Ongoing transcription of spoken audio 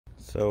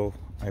So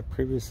I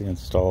previously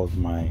installed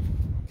my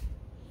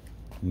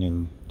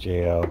new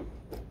JL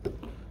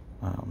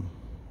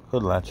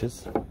hood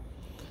latches,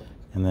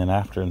 and then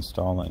after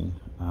installing,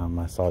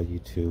 I saw a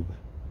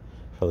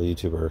fellow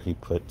YouTuber. He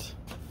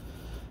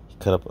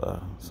cut up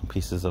some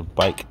pieces of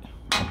an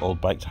old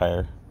bike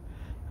tire,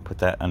 and put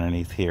that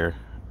underneath here,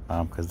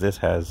 because this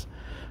has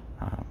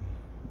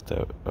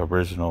the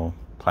original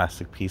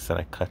plastic piece that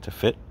I cut to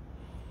fit.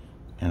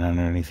 And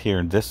underneath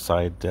here, this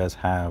side does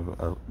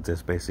have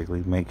this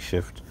basically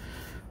makeshift,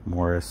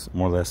 more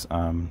or less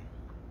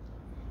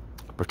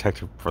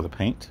protector for the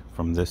paint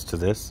from this to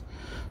this.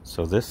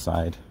 So this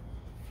side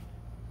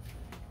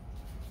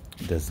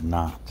does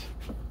not.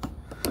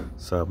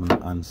 So I'm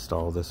gonna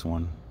uninstall this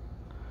one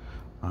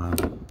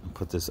and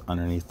put this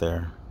underneath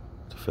there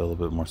to feel a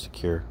little bit more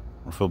secure,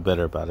 or feel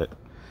better about it.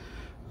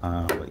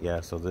 But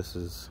yeah, so this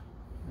is,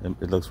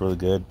 it looks really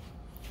good.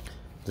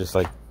 Just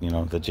like, you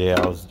know, the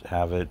JLs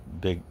have it,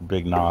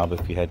 big knob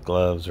if you had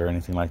gloves or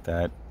anything like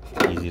that,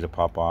 easy to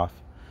pop off,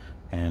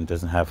 and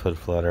doesn't have hood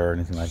flutter or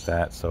anything like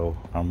that. So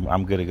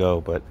I'm good to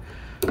go. But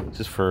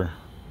just to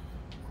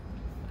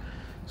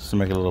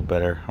make it a little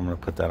better, I'm gonna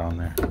put that on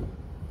there.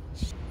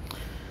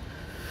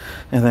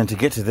 And then to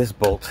get to this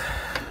bolt,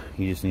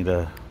 you just need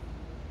a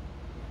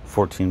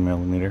 14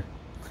 millimeter.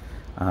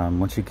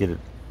 Once you get it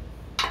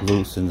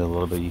loosened a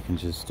little bit, you can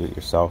just do it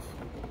yourself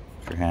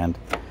with your hand.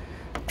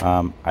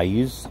 I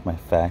use my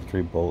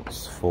factory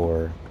bolts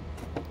for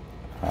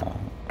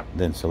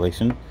the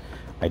installation.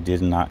 I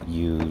did not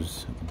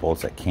use the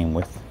bolts that came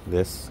with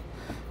this.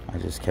 I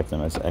just kept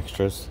them as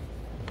extras.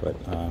 But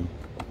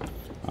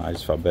I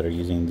just felt better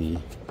using the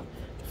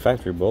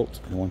factory bolt.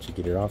 And once you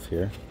get it off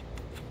here,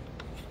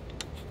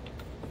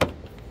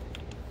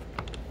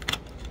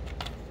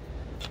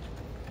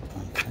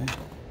 okay,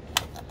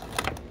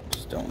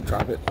 just don't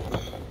drop it.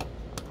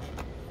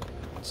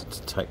 It's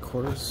tight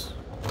quarters.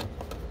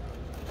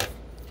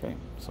 Okay,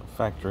 so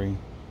factory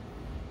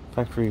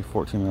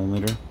 14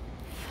 millimeter.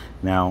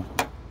 Now,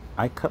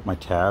 I cut my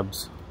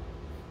tabs.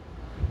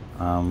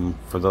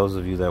 For those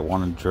of you that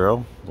want to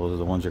drill, those are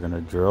the ones you're going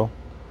to drill.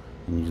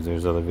 And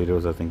there's other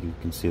videos I think you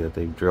can see that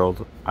they've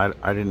drilled. I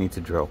didn't need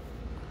to drill,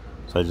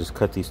 so I just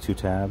cut these two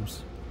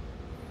tabs.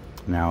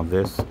 Now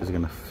this is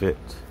going to fit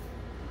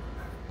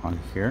on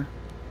here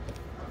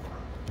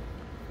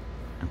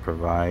and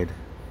provide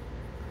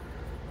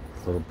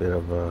a little bit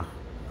of a,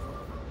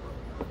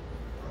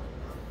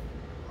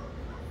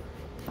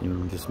 you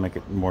know, just make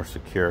it more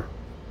secure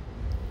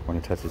when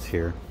it touches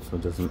here, so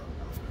it doesn't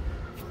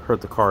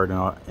hurt the car in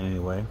any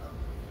way.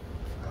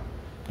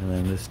 And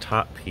then this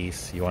top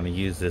piece, you want to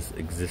use this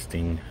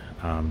existing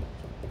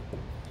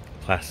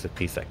plastic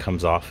piece that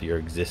comes off your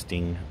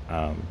existing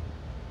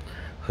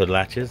hood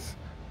latches,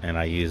 and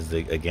I use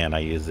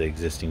the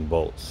existing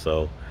bolts.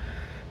 So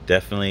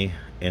definitely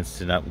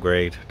instant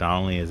upgrade. Not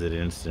only is it an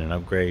instant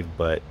upgrade,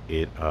 but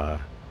it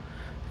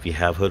if you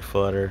have hood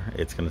flutter,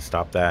 it's going to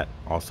stop that.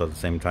 Also at the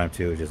same time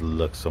too, it just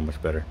looks so much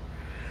better.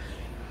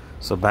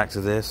 So back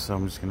to this, so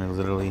I'm just going to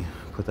literally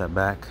put that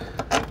back,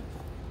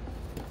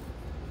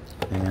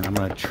 and I'm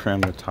going to trim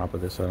the top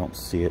of this so I don't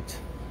see it.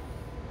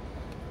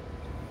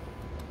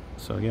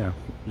 So yeah,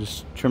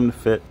 just trim the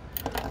fit,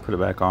 put it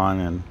back on,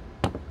 and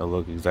it'll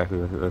look exactly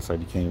like the other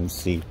side. You can't even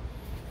see,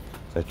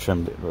 so I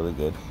trimmed it really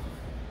good.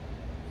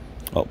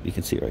 Oh, you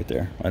can see it right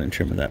there. I didn't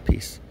trim that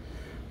piece,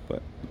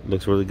 but it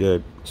looks really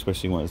good,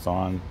 especially when it's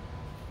on.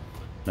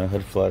 No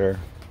hood flutter,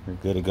 you're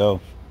good to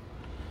go.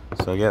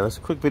 So yeah, that's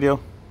a quick video.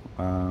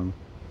 So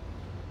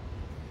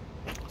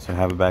I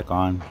have it back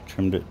on,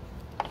 trimmed it.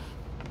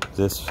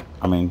 This,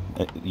 I mean,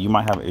 you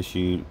might have an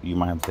issue, you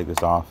might have to take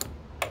this off,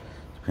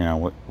 depending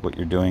on what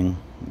you're doing,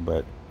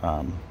 but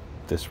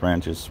this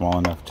wrench is small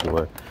enough to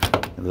where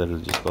it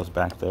literally just goes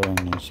back there, and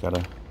you just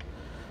gotta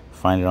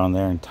find it on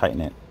there and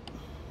tighten it.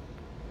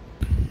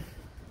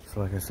 So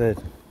like I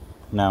said,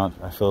 now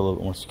I feel a little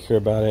bit more secure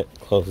about it.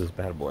 Close this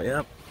bad boy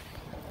up.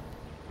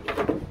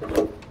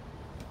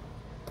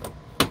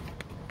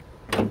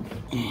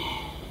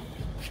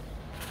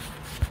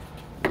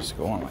 Just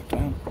go on like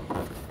that.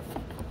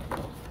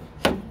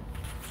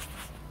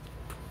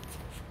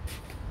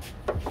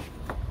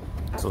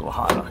 It's a little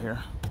hot out here.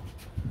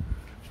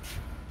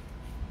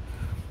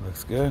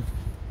 Looks good.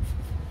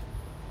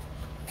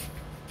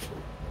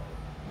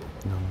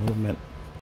 No movement.